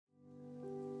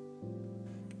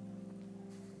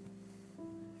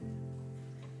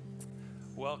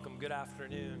Welcome, good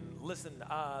afternoon. Listen,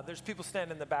 there's people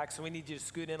standing in the back, so we need you to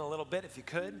scoot in a little bit if you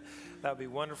could. That would be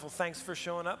wonderful. Thanks for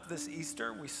showing up this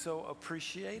Easter. We so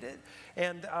appreciate it.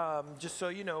 And just so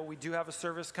you know, we do have a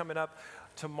service coming up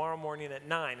tomorrow morning at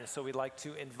 9, and so we'd like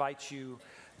to invite you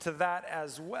to that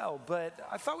as well. But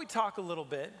I thought we'd talk a little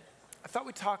bit.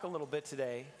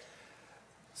 Today,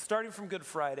 starting from Good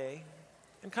Friday,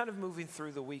 and kind of moving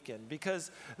through the weekend,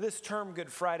 because this term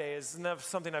Good Friday is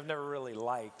something I've never really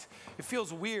liked. It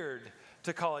feels weird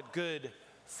to call it Good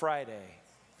Friday,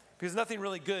 because nothing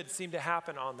really good seemed to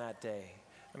happen on that day.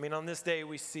 I mean, on this day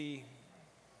we see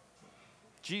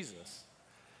Jesus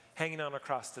hanging on a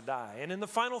cross to die. And in the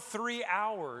final 3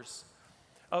 hours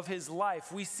of his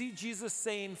life, we see Jesus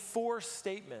saying 4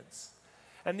 statements.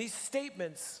 And these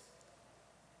statements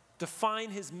define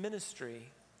his ministry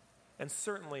and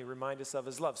certainly remind us of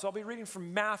his love. So I'll be reading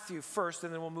from Matthew first,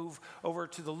 and then we'll move over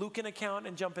to the Lucan account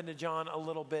and jump into John a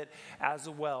little bit as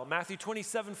well. Matthew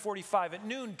 27:45. At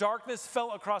noon, darkness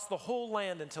fell across the whole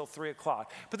land until 3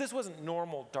 o'clock. But this wasn't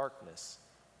normal darkness.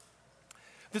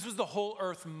 This was the whole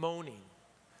earth moaning.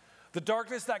 The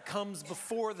darkness that comes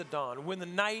before the dawn, when the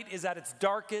night is at its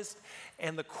darkest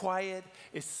and the quiet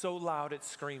is so loud it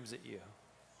screams at you.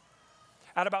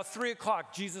 At about 3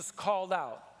 o'clock, Jesus called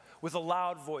out with a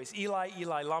loud voice, Eli,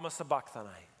 Eli, lama sabachthani,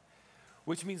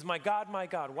 which means, my God,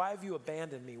 why have you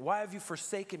abandoned me? Why have you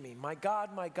forsaken me? My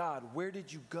God, where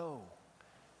did you go?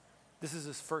 This is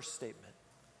his first statement.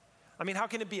 I mean, how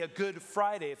can it be a Good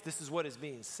Friday if this is what is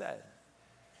being said?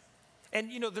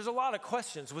 And you know, there's a lot of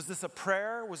questions. Was this a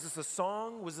prayer? Was this a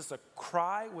song? Was this a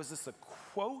cry? Was this a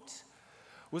quote?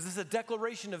 Was this a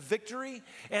declaration of victory?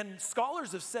 And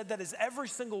scholars have said that is every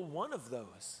single one of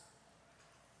those.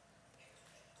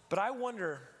 But I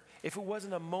wonder if it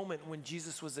wasn't a moment when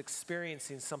Jesus was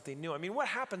experiencing something new. I mean, what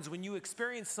happens when you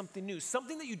experience something new,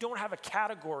 something that you don't have a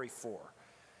category for?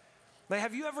 Like,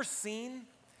 have you ever seen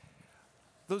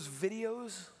those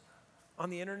videos on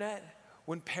the internet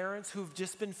when parents who've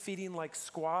just been feeding like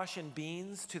squash and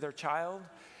beans to their child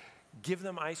give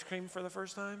them ice cream for the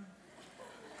first time?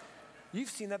 You've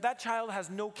seen that. That child has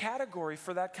no category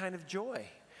for that kind of joy.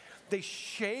 They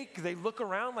shake, they look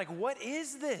around like, what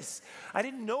is this? I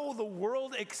didn't know the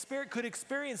world could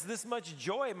experience this much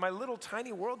joy. My little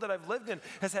tiny world that I've lived in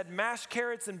has had mashed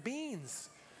carrots and beans.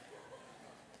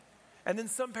 And then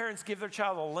some parents give their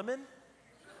child a lemon.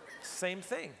 Same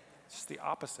thing, it's just the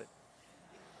opposite.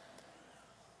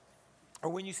 Or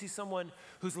when you see someone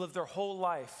who's lived their whole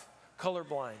life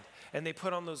colorblind, and they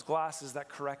put on those glasses that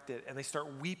correct it, and they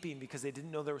start weeping because they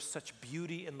didn't know there was such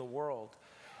beauty in the world.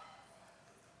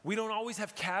 We don't always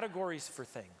have categories for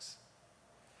things.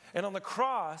 And on the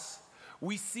cross,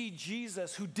 we see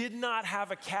Jesus, who did not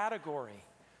have a category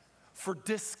for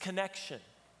disconnection.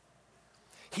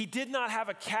 He did not have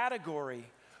a category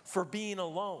for being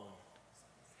alone.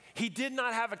 He did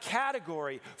not have a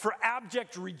category for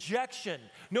abject rejection.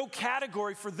 No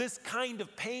category for this kind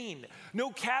of pain. No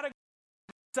category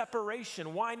for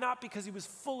separation. Why not? Because he was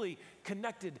fully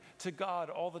connected to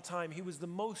God all the time. He was the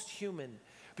most human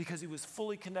because he was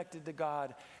fully connected to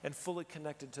God and fully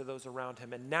connected to those around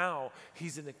him. And now he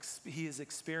is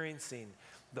experiencing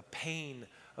the pain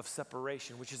of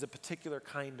separation, which is a particular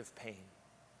kind of pain.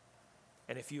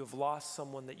 And if you have lost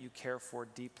someone that you care for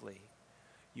deeply,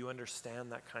 you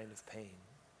understand that kind of pain.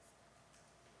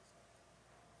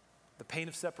 The pain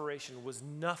of separation was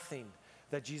nothing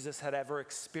that Jesus had ever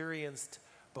experienced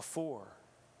before,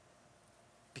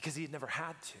 because he had never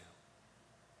had to.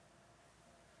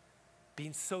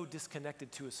 Being so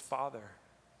disconnected to his Father.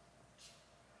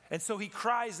 And so he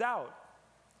cries out.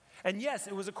 And yes,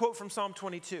 it was a quote from Psalm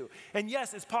 22. And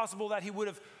yes, it's possible that he would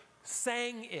have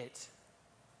sang it.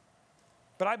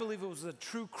 But I believe it was a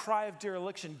true cry of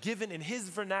dereliction given in his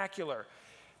vernacular.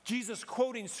 Jesus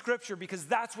quoting scripture, because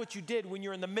that's what you did when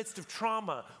you're in the midst of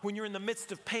trauma, when you're in the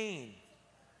midst of pain.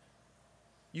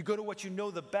 You go to what you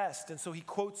know the best. And so he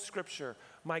quotes scripture.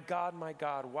 My God,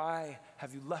 why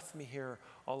have you left me here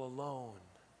all alone?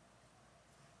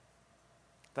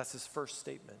 That's his first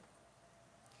statement.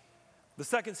 The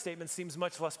second statement seems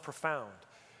much less profound.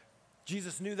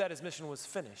 Jesus knew that his mission was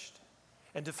finished.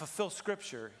 And to fulfill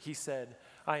scripture, he said,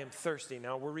 I am thirsty.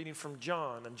 Now we're reading from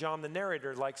John, and John the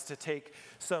narrator likes to take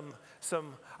some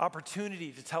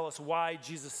opportunity to tell us why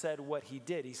Jesus said what he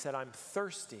did. He said, I'm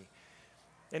thirsty.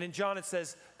 And in John it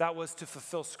says that was to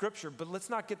fulfill scripture, but let's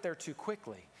not get there too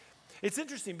quickly. It's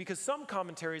interesting because some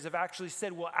commentaries have actually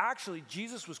said, well, actually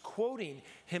Jesus was quoting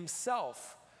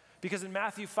himself, because in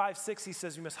Matthew 5:6 he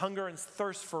says, you must hunger and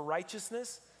thirst for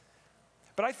righteousness.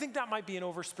 But I think that might be an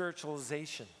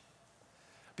over-spiritualization,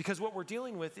 because what we're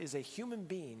dealing with is a human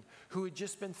being who had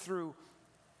just been through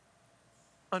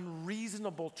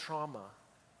unreasonable trauma,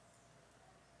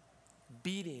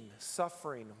 beating,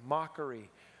 suffering, mockery,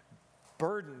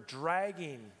 burden,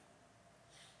 dragging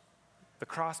the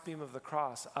crossbeam of the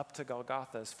cross up to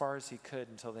Golgotha as far as he could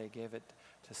until they gave it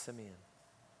to Simeon.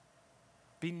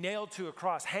 Being nailed to a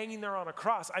cross, hanging there on a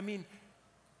cross. I mean,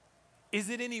 is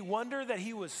it any wonder that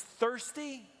he was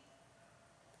thirsty?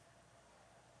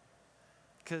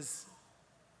 Because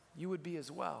you would be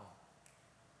as well.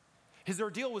 His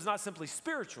ordeal was not simply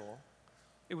spiritual,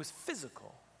 it was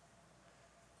physical.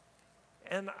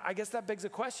 And I guess that begs a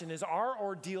question, is our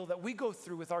ordeal that we go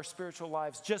through with our spiritual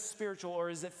lives just spiritual, or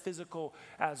is it physical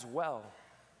as well?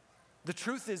 The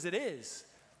truth is it is,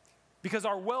 because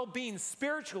our well-being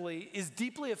spiritually is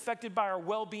deeply affected by our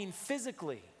well-being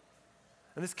physically.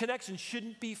 And this connection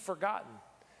shouldn't be forgotten.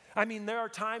 I mean, there are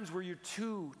times where you're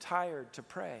too tired to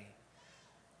pray,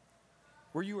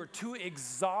 where you are too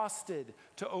exhausted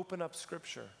to open up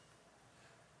Scripture,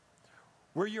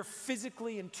 where you're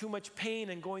physically in too much pain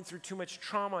and going through too much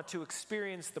trauma to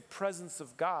experience the presence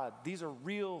of God. These are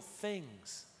real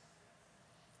things.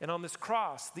 And on this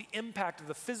cross, the impact of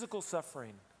the physical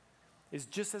suffering is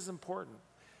just as important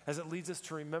as it leads us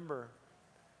to remember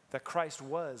that Christ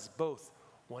was both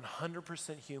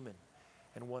 100% human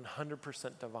and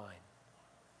 100% divine.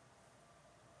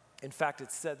 In fact,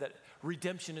 it's said that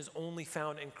redemption is only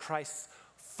found in Christ's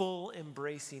full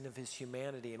embracing of his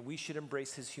humanity, and we should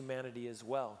embrace his humanity as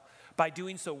well. By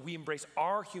doing so, we embrace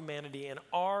our humanity and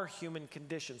our human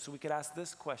condition. So we could ask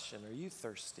this question: are you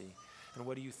thirsty? And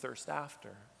what do you thirst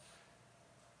after?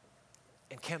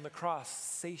 And can the cross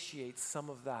satiate some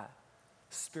of that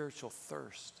spiritual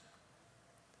thirst?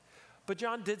 But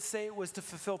John did say it was to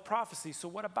fulfill prophecy. So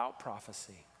what about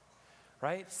prophecy?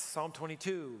 Right? Psalm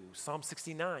 22, Psalm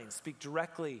 69 speak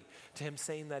directly to him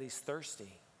saying that he's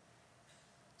thirsty.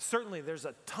 Certainly, there's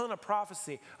a ton of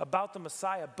prophecy about the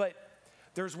Messiah, but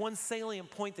there's one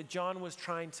salient point that John was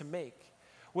trying to make.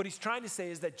 What he's trying to say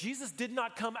is that Jesus did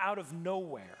not come out of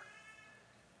nowhere,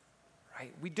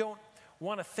 right? We don't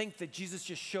want to think that Jesus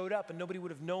just showed up and nobody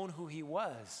would have known who he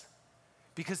was,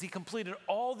 because he completed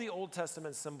all the Old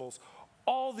Testament symbols,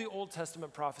 all the Old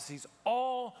Testament prophecies,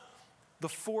 all the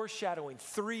foreshadowing,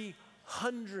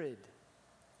 300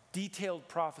 detailed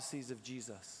prophecies of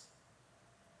Jesus.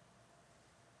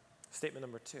 Statement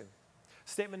number 2.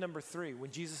 Statement number 3,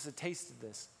 when Jesus had tasted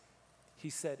this, he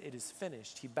said, "It is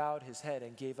finished." He bowed his head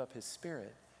and gave up his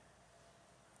spirit.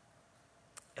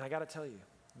 And I got to tell you,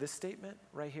 this statement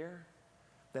right here,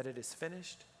 that it is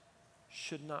finished,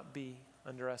 should not be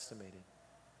underestimated.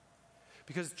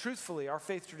 Because truthfully, our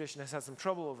faith tradition has had some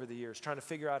trouble over the years trying to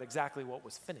figure out exactly what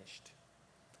was finished.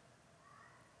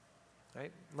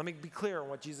 Right? Let me be clear on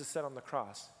what Jesus said on the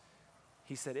cross.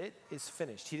 He said, "It is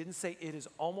finished." He didn't say it is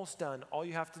almost done. All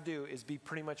you have to do is be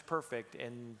pretty much perfect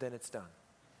and then it's done.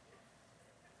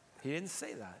 He didn't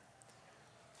say that.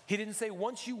 He didn't say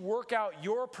once you work out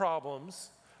your problems,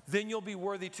 then you'll be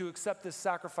worthy to accept this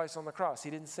sacrifice on the cross.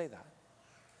 He didn't say that.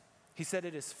 He said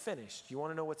it is finished. You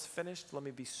want to know what's finished? Let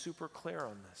me be super clear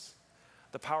on this.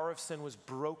 The power of sin was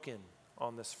broken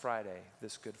on this Friday,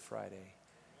 this Good Friday.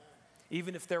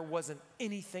 Even if there wasn't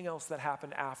anything else that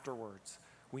happened afterwards,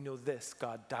 we know this: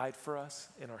 God died for us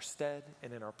in our stead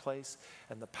and in our place,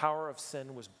 and the power of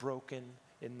sin was broken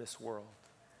in this world.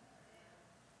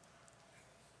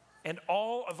 And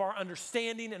all of our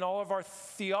understanding and all of our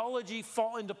theology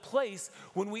fall into place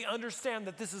when we understand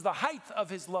that this is the height of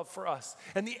his love for us.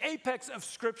 And the apex of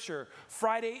Scripture,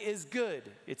 Friday is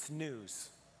good. It's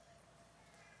news.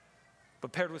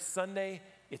 But paired with Sunday,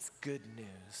 it's good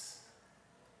news.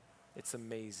 It's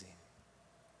amazing.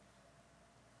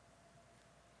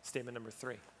 Statement number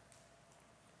 3.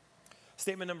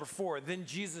 Statement number 4, then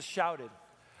Jesus shouted,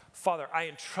 "Father, I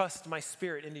entrust my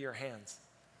spirit into your hands."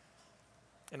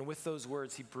 And with those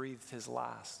words, he breathed his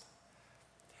last.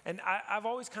 And I've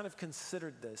always kind of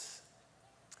considered this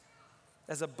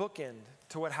as a bookend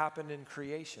to what happened in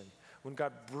creation when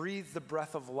God breathed the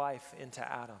breath of life into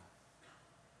Adam.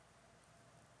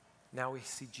 Now we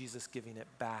see Jesus giving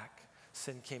it back.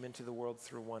 Sin came into the world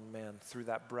through one man, through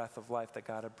that breath of life that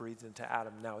God had breathed into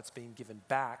Adam. Now it's being given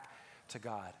back to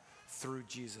God through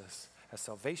Jesus, as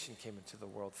salvation came into the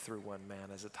world through one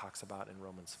man, as it talks about in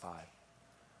Romans 5.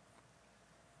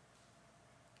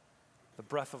 The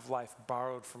breath of life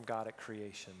borrowed from God at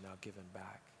creation, now given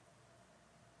back.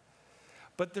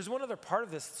 But there's one other part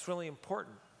of this that's really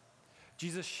important.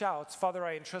 Jesus shouts, "Father,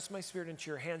 I entrust my spirit into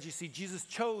your hands." You see, Jesus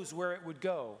chose where it would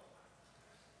go.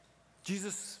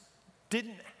 Jesus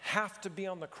didn't have to be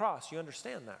on the cross. You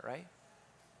understand that, right?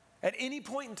 At any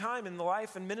point in time in the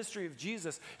life and ministry of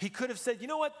Jesus, he could have said, you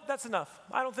know what, that's enough.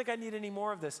 I don't think I need any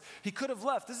more of this. He could have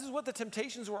left. This is what the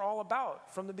temptations were all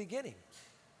about from the beginning.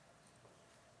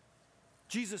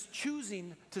 Jesus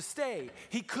choosing to stay.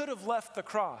 He could have left the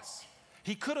cross.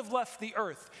 He could have left the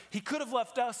earth. He could have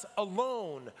left us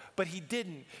alone, but he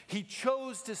didn't. He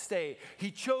chose to stay.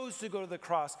 He chose to go to the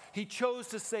cross. He chose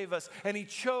to save us, and he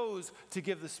chose to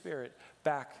give the Spirit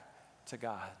back to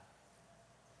God.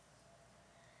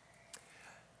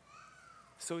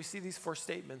 So we see these 4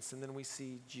 statements, and then we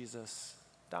see Jesus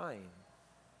dying.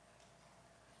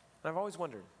 And I've always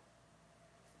wondered,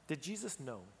 did Jesus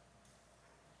know?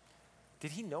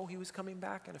 Did he know he was coming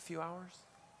back in a few hours?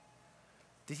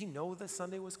 Did he know that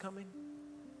Sunday was coming?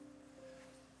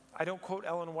 I don't quote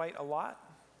Ellen White a lot,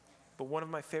 but one of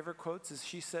my favorite quotes is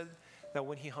she said that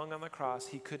when he hung on the cross,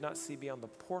 he could not see beyond the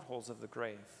portholes of the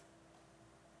grave.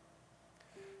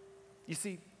 You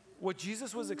see, what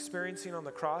Jesus was experiencing on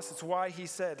the cross, it's why he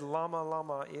said, Lama,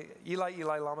 Lama, Eli,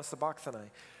 Eli, Lama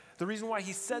Sabachthani. The reason why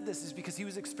he said this is because he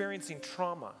was experiencing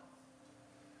trauma.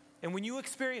 And when you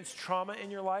experience trauma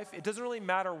in your life, it doesn't really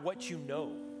matter what you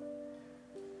know.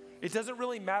 It doesn't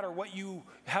really matter what you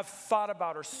have thought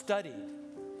about or studied.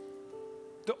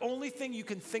 The only thing you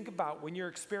can think about when you're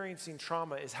experiencing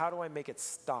trauma is, how do I make it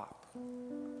stop?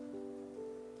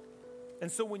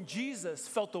 And so when Jesus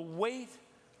felt the weight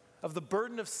of the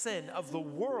burden of sin of the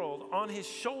world on his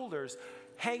shoulders,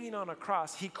 hanging on a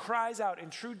cross, he cries out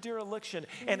in true dereliction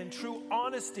and in true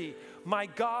honesty, my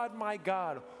God,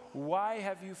 why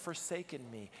have you forsaken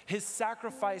me? His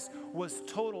sacrifice was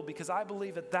total, because I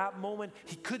believe at that moment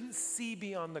he couldn't see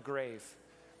beyond the grave,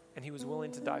 and he was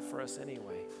willing to die for us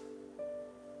anyway.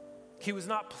 He was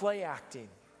not play acting.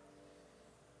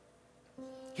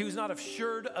 He was not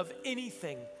assured of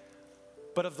anything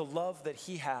but of the love that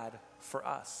he had for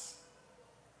us.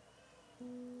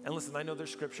 And listen, I know there's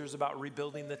scriptures about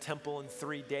rebuilding the temple in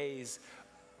 3 days,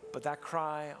 but that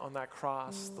cry on that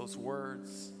cross, those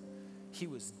words, he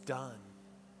was done.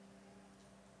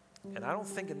 And I don't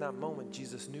think in that moment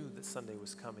Jesus knew that Sunday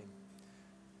was coming.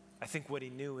 I think what he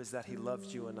knew is that he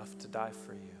loved you enough to die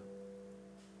for you.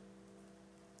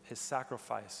 His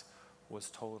sacrifice was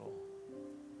total.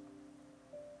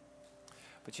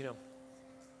 But you know,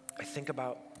 I think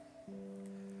about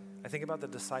the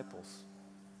disciples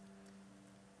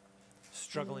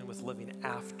struggling with living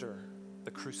after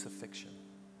the crucifixion.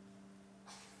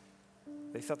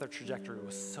 They thought their trajectory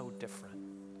was so different.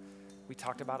 We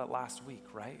talked about it last week,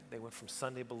 right? They went from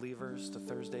Sunday believers to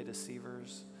Thursday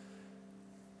deceivers.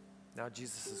 Now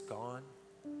Jesus is gone,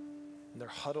 and they're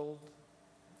huddled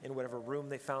in whatever room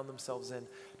they found themselves in,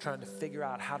 trying to figure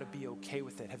out how to be okay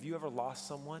with it. Have you ever lost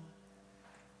someone?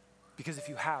 Because if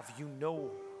you have, you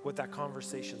know what that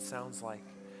conversation sounds like.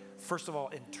 First of all,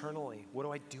 internally, what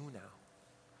do I do now?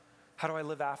 How do I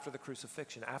live after the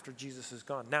crucifixion, after Jesus is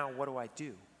gone? Now, what do I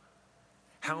do?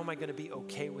 How am I going to be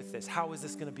okay with this? How is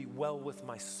this going to be well with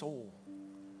my soul?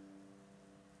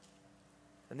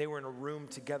 And they were in a room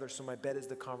together, so my bet is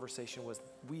the conversation was,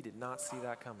 we did not see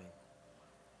that coming.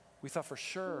 We thought for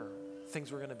sure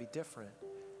things were going to be different.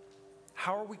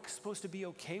 How are we supposed to be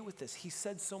okay with this? He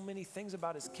said so many things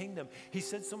about his kingdom. He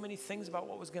said so many things about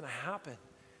what was going to happen.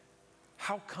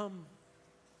 How come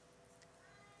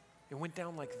it went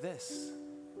down like this?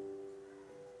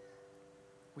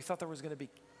 We thought there was going to be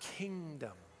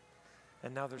kingdom,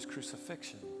 and now there's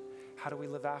crucifixion. How do we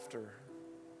live after?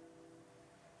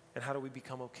 And how do we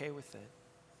become okay with it?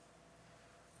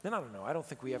 Then I don't know. I don't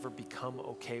think we ever become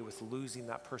okay with losing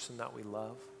that person that we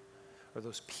love or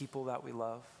those people that we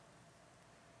love.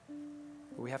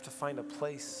 But we have to find a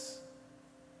place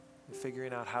in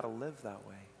figuring out how to live that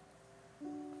way.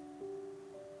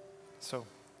 So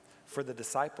for the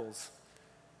disciples,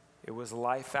 it was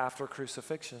life after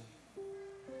crucifixion.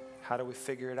 How do we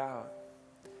figure it out?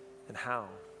 And how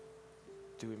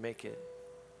do we make it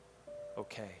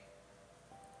okay?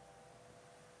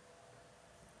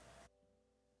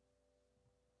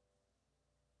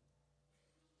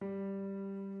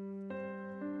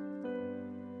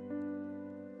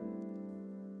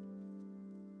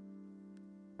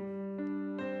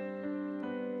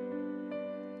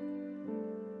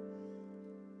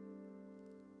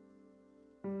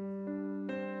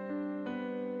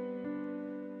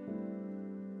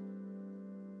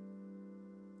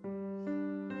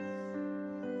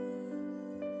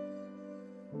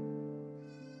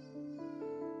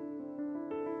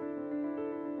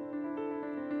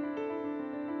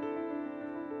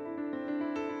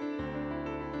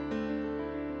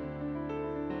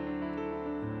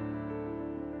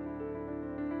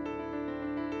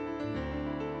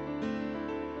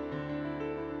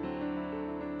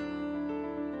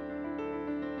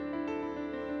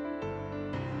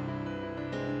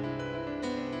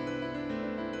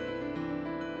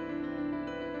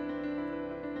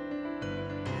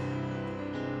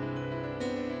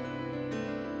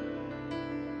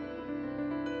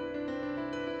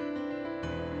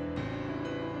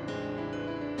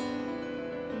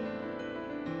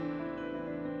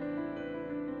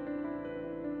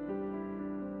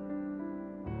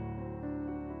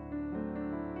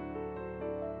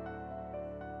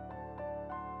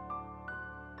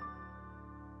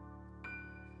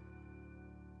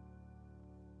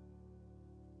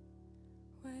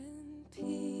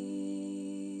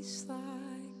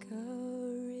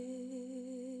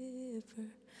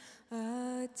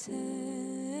 attendeth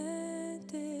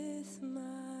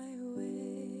my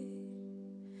way.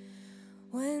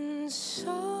 When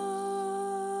sorrow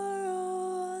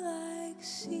like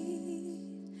sea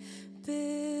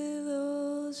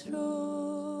billows roll,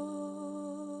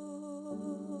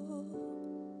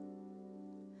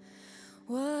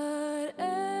 whatever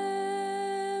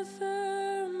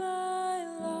my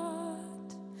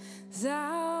lot,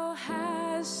 thou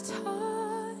hast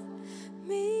taught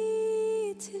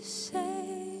me to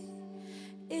say,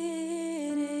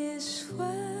 it is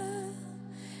well,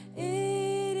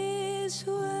 it is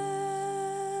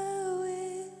well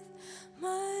with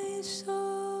my soul.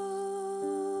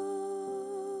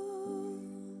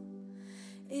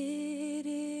 It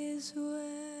is well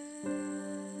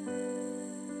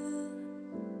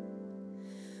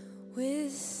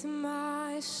with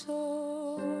my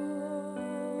soul.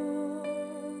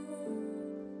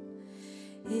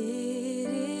 It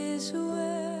is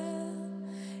well,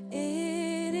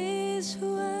 it is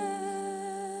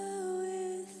well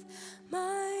with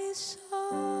my soul.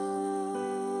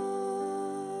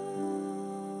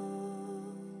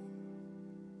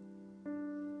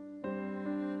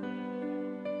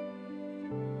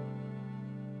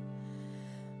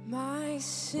 My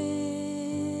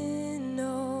sin,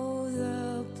 know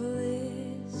the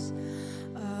bliss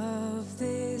of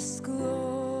this glorious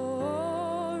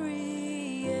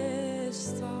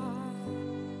thought.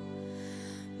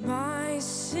 My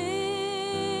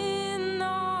sin,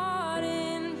 not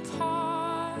in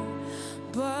part,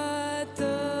 but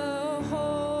the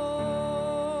whole,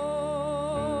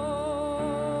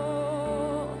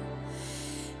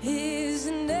 is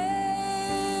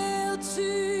nailed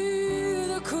to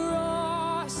the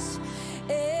cross,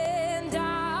 and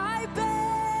I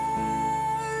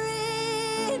bear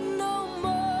it no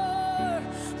more.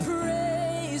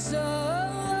 Praise the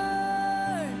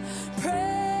Lord,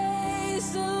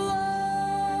 praise the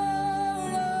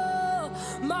Lord, oh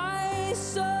my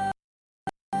soul.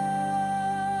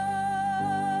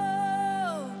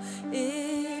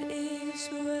 It is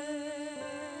well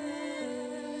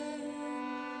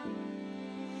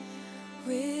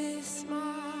with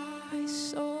my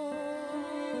soul.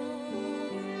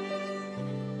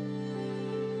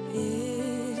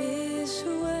 It is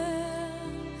well,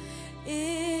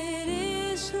 it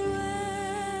is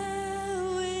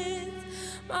well with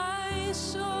my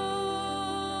soul.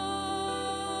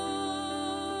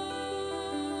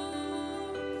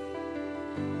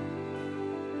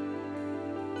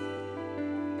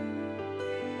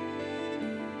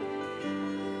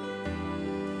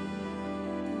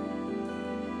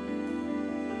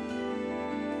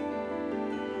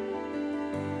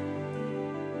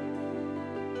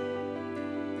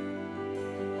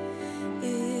 It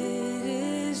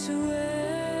is well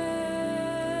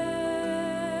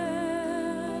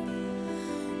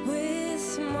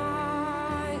with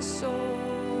my soul.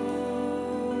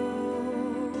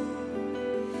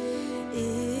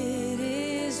 It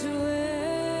is well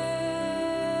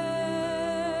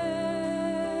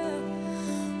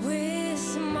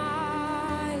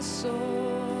with my soul.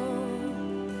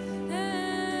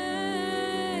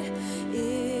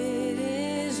 It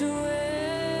is well with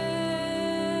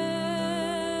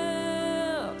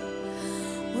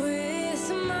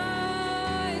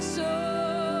my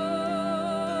soul.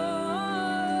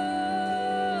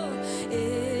 It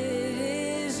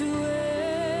is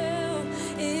well,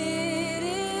 it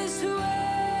is well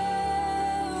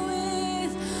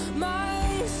with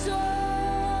my soul.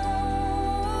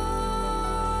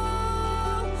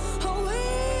 Oh, it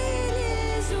is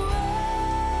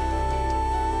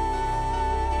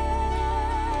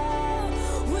well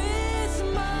with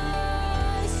my soul.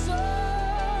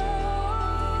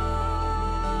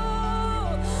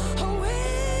 Oh,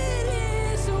 it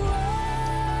is well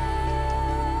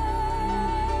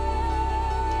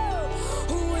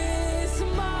with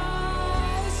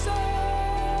my soul.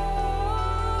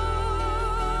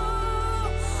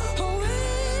 Oh,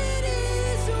 it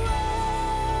is well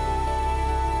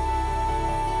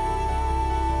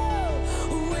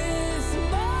with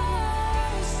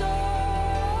my soul.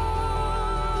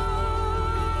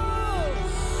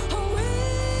 Oh,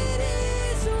 it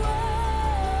is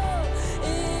well,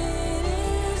 it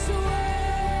is well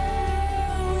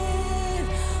with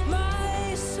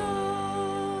my soul.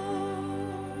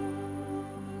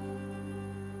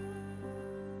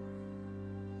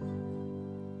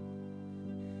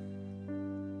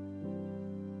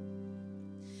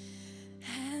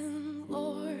 And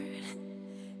Lord,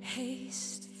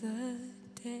 haste the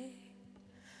day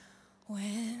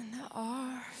when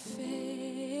our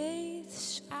faith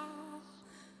shall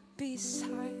be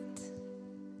sight.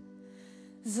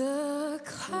 The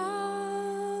cloud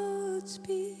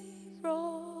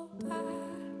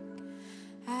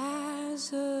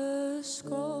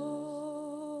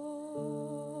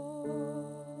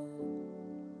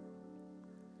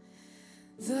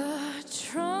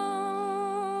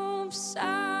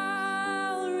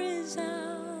shall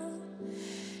resound,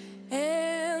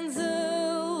 and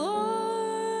the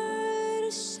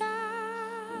Lord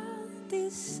shall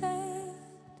descend.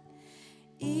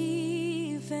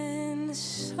 Even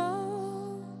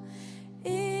so,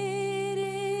 it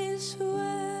is well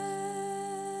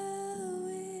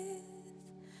with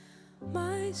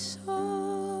my soul.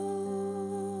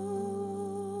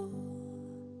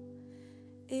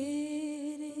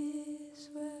 It is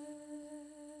well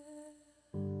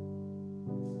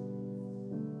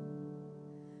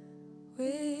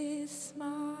with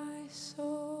my soul.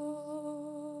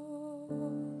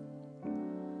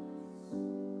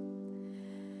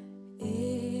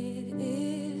 It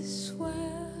is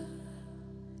well.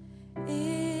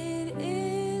 It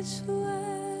is well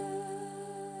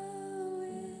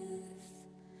with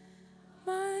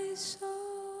my soul.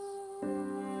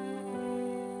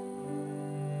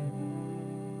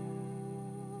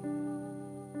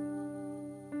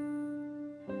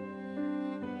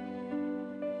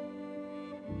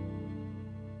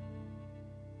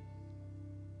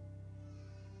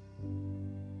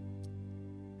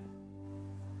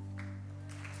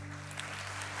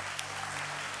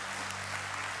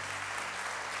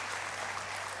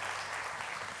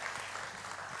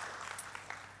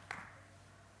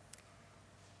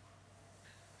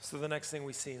 So the next thing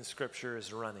we see in Scripture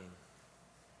is running.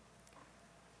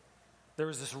 There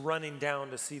was this running down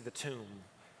to see the tomb,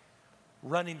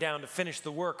 running down to finish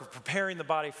the work of preparing the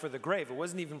body for the grave. It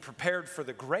wasn't even prepared for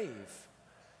the grave.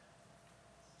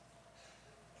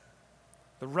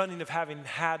 The running of having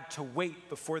had to wait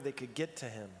before they could get to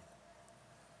him.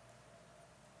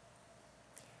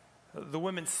 The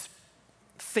women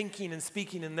thinking and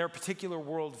speaking in their particular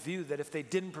worldview that if they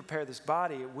didn't prepare this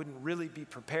body, it wouldn't really be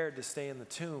prepared to stay in the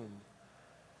tomb.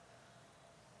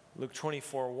 Luke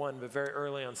 24:1, but very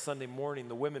early on Sunday morning,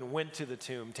 the women went to the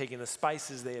tomb, taking the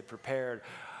spices they had prepared,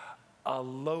 a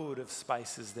load of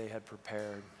spices they had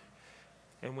prepared.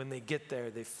 And when they get there,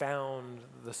 they found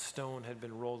the stone had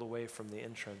been rolled away from the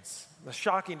entrance. A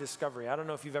shocking discovery. I don't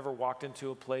know if you've ever walked into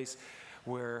a place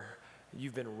where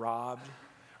you've been robbed,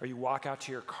 or you walk out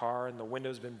to your car and the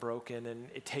window's been broken,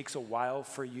 and it takes a while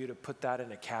for you to put that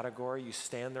in a category. You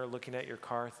stand there looking at your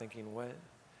car thinking, what?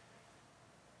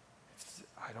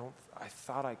 I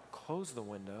thought I closed the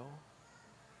window.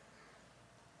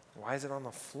 Why is it on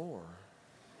the floor?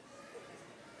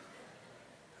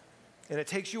 And it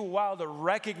takes you a while to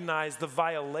recognize the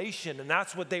violation, and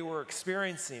that's what they were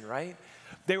experiencing, right?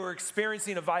 They were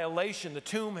experiencing a violation. The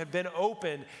tomb had been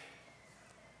opened,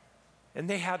 and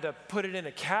they had to put it in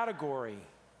a category.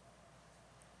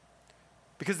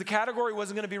 Because the category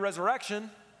wasn't going to be resurrection.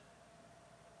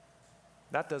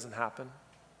 That doesn't happen.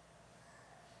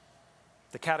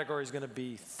 The category is going to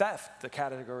be theft. The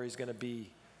category is going to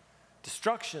be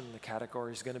destruction. The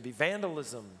category is going to be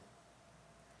vandalism.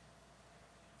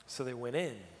 So they went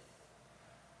in,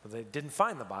 but they didn't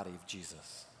find the body of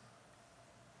Jesus.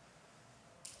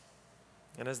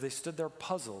 And as they stood there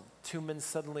puzzled, two men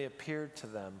suddenly appeared to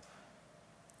them,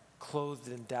 clothed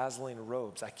in dazzling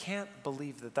robes. I can't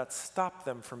believe that stopped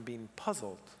them from being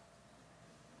puzzled.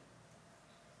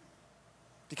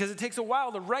 Because it takes a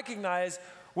while to recognize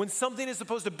when something is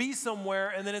supposed to be somewhere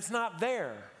and then it's not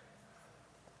there.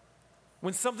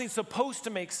 When something's supposed to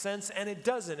make sense and it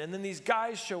doesn't. And then these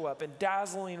guys show up in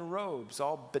dazzling robes,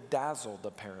 all bedazzled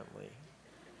apparently.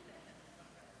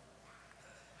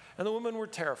 And the women were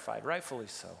terrified, rightfully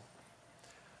so.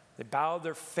 They bowed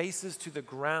their faces to the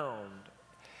ground,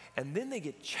 and then they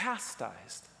get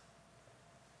chastised.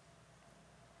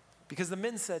 Because the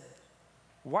men said,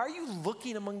 "Why are you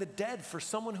looking among the dead for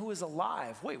someone who is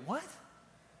alive?" Wait, what?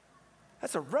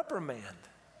 That's a reprimand.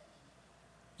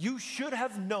 You should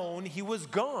have known he was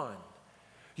gone.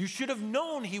 You should have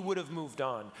known he would have moved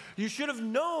on. You should have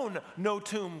known no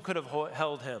tomb could have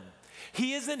held him.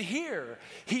 He isn't here.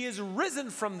 He is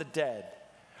risen from the dead.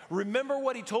 Remember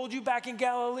what he told you back in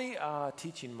Galilee?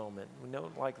 Teaching moment. We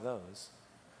don't like those.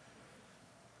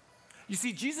 You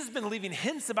see, Jesus has been leaving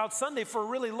hints about Sunday for a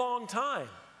really long time.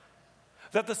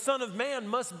 That the Son of Man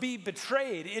must be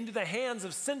betrayed into the hands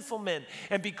of sinful men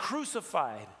and be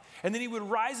crucified. And then he would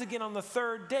rise again on the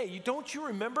third day. Don't you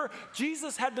remember?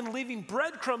 Jesus had been leaving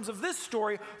breadcrumbs of this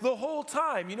story the whole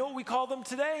time. You know what we call them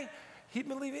today? He'd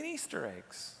been leaving Easter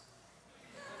eggs.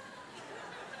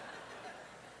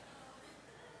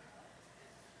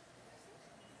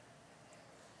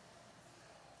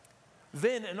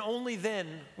 Then and only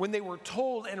then, when they were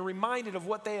told and reminded of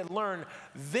what they had learned,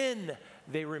 then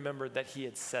they remembered that he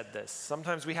had said this.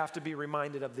 Sometimes we have to be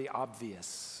reminded of the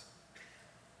obvious.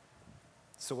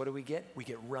 So what do we get? We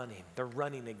get running. They're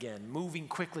running again, moving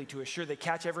quickly to assure they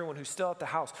catch everyone who's still at the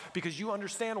house. Because you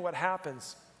understand what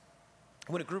happens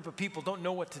when a group of people don't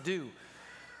know what to do.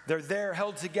 They're there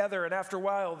held together, and after a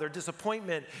while, their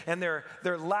disappointment and their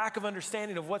lack of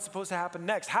understanding of what's supposed to happen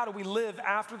next. How do we live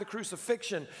after the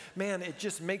crucifixion? Man, it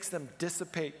just makes them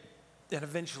dissipate and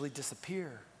eventually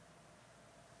disappear.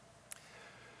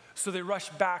 So they rush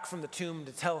back from the tomb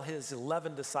to tell his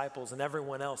 11 disciples and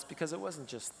everyone else, because it wasn't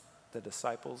just the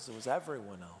disciples, it was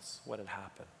everyone else, what had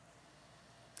happened.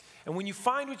 And when you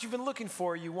find what you've been looking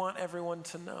for, you want everyone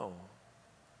to know.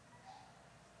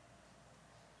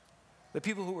 The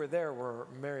people who were there were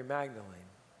Mary Magdalene,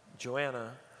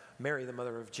 Joanna, Mary, the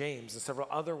mother of James, and several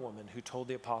other women who told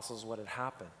the apostles what had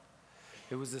happened.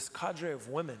 It was this cadre of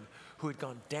women who had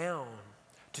gone down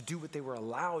to do what they were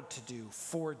allowed to do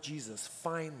for Jesus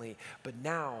finally, but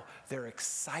now they're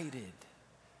excited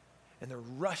and they're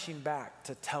rushing back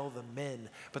to tell the men,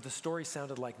 but the story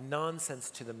sounded like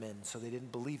nonsense to the men, so they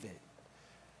didn't believe it.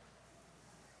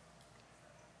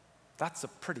 That's a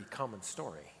pretty common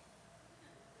story.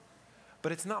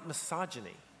 But it's not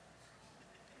misogyny.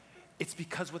 It's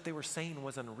because what they were saying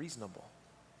was unreasonable.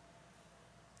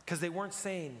 Because they weren't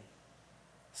saying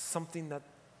something that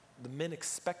the men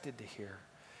expected to hear.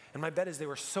 And my bet is they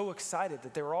were so excited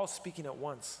that they were all speaking at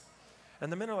once.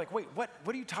 And the men are like, wait, what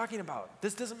are you talking about?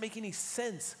 This doesn't make any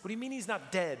sense. What do you mean he's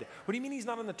not dead? What do you mean he's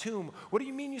not in the tomb? What do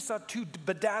you mean you saw two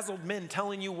bedazzled men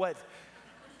telling you what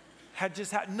had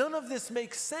just happened? None of this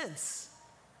makes sense.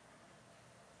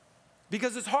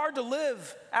 Because it's hard to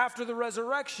live after the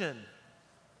resurrection.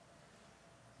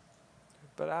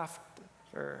 But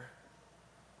after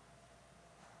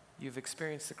you've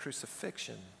experienced the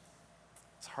crucifixion,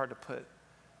 it's hard to put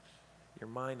your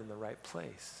mind in the right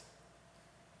place.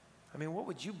 I mean, what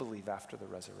would you believe after the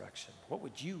resurrection? What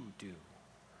would you do?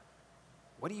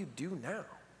 What do you do now?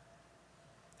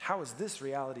 How has this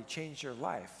reality changed your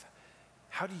life?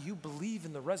 How do you believe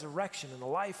in the resurrection and the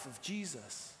life of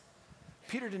Jesus?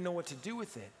 Peter didn't know what to do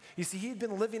with it. You see, he'd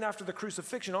been living after the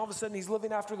crucifixion. All of a sudden, he's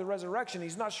living after the resurrection.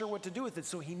 He's not sure what to do with it,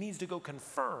 so he needs to go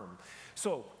confirm.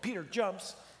 So Peter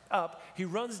jumps up. He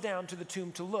runs down to the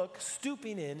tomb to look.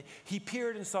 Stooping in, he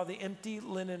peered and saw the empty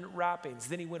linen wrappings.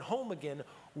 Then he went home again,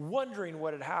 wondering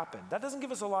what had happened. That doesn't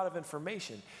give us a lot of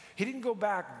information. He didn't go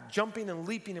back jumping and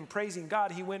leaping and praising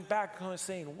God. He went back kind of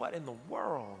saying, what in the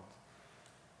world?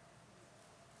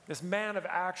 This man of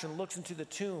action looks into the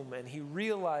tomb and he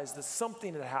realized that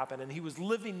something had happened, and he was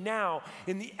living now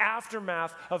in the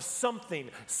aftermath of something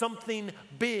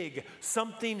big,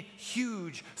 something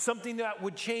huge, something that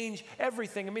would change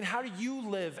everything. I mean, how do you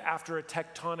live after a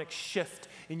tectonic shift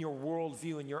in your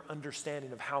worldview and your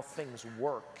understanding of how things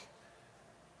work?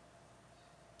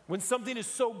 When something is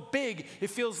so big,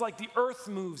 it feels like the earth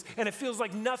moves, and it feels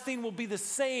like nothing will be the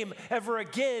same ever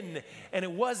again, and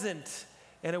it wasn't,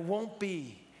 and it won't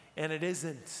be. And it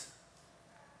isn't.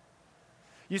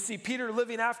 You see, Peter,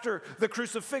 living after the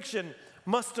crucifixion,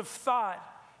 must have thought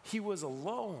he was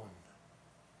alone.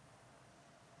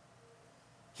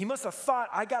 He must have thought,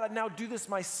 I got to now do this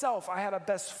myself. I had a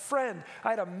best friend.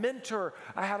 I had a mentor.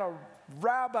 I had a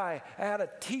rabbi. I had a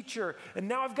teacher. And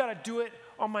now I've got to do it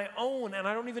on my own, and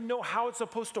I don't even know how it's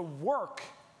supposed to work.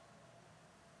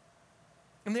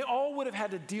 And they all would have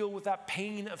had to deal with that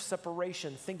pain of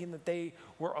separation, thinking that they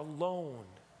were alone.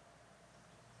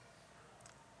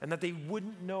 And that they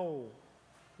wouldn't know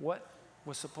what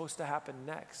was supposed to happen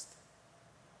next.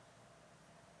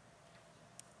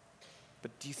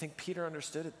 But do you think Peter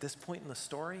understood at this point in the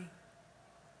story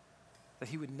that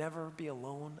he would never be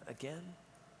alone again?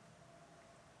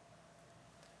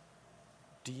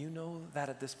 Do you know that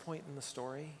at this point in the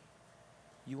story,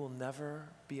 you will never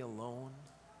be alone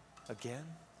again?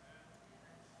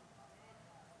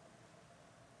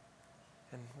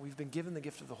 And we've been given the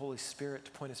gift of the Holy Spirit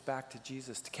to point us back to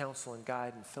Jesus, to counsel and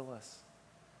guide and fill us.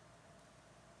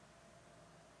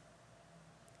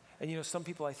 And you know, some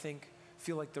people, I think,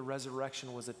 feel like the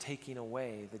resurrection was a taking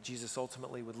away, that Jesus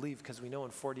ultimately would leave, because we know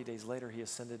in 40 days later he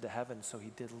ascended to heaven, so he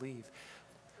did leave.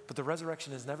 But the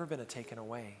resurrection has never been a taken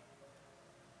away.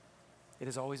 It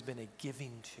has always been a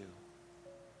giving to.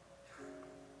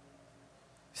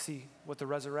 See, what the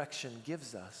resurrection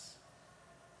gives us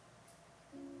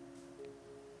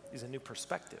is a new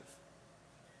perspective.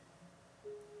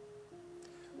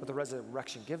 What the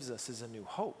resurrection gives us is a new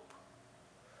hope.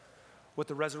 What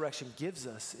the resurrection gives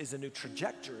us is a new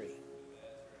trajectory.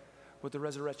 What the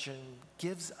resurrection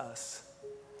gives us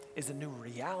is a new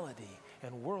reality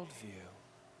and worldview.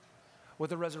 What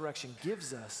the resurrection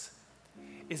gives us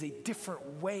is a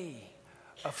different way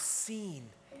of seeing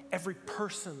every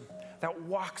person that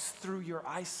walks through your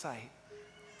eyesight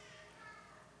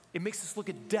It makes us look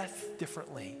at death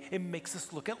differently. It makes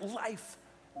us look at life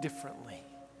differently.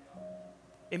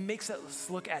 It makes us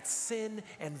look at sin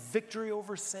and victory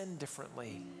over sin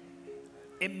differently.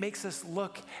 It makes us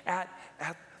look at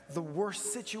the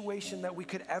worst situation that we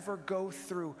could ever go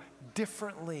through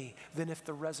differently than if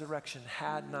the resurrection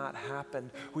had not happened.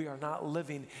 We are not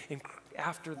living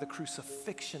after the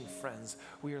crucifixion, friends.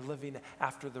 We are living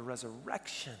after the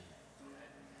resurrection.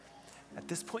 At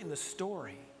this point in the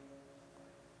story,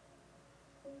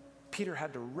 Peter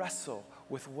had to wrestle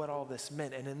with what all this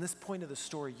meant. And in this point of the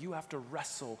story, you have to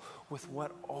wrestle with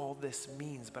what all this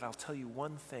means. But I'll tell you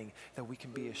one thing that we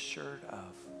can be assured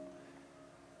of.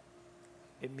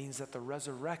 It means that the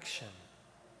resurrection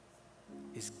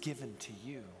is given to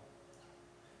you.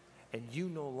 And you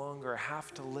no longer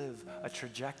have to live a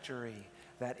trajectory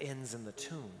that ends in the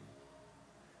tomb.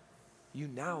 You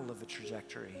now live a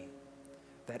trajectory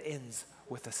that ends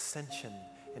with ascension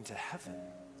into heaven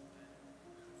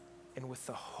and with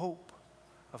the hope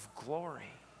of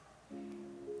glory.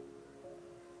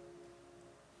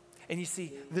 And you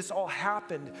see, this all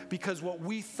happened because what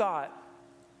we thought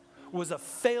was a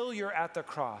failure at the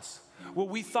cross, what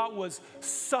we thought was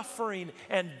suffering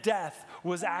and death,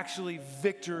 was actually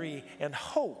victory and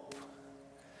hope.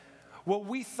 What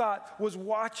we thought was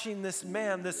watching this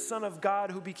man, this Son of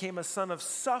God who became a son of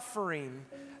suffering,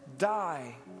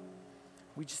 die,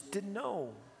 we just didn't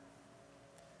know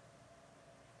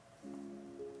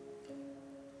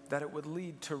that it would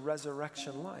lead to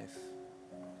resurrection life.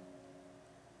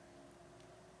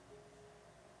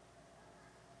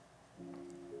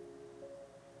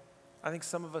 I think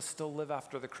some of us still live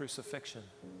after the crucifixion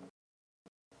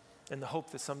in the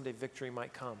hope that someday victory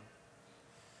might come,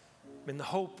 in the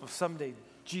hope of someday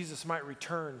Jesus might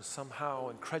return somehow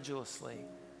incredulously,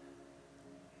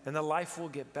 and that life will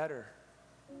get better.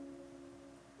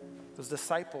 Those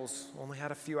disciples only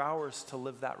had a few hours to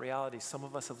live that reality. Some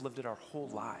of us have lived it our whole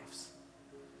lives.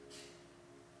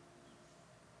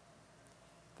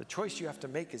 The choice you have to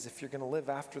make is if you're going to live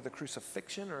after the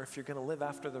crucifixion or if you're going to live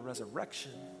after the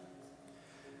resurrection.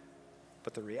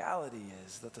 But the reality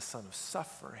is that the Son of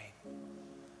Suffering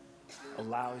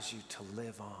allows you to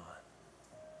live on,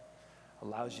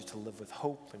 allows you to live with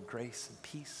hope and grace and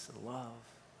peace and love.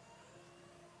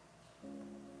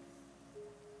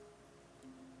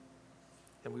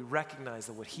 And we recognize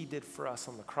that what he did for us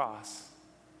on the cross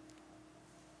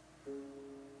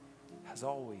has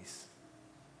always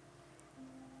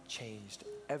changed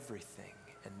everything.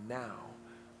 And now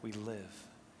we live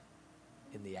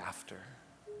in the after.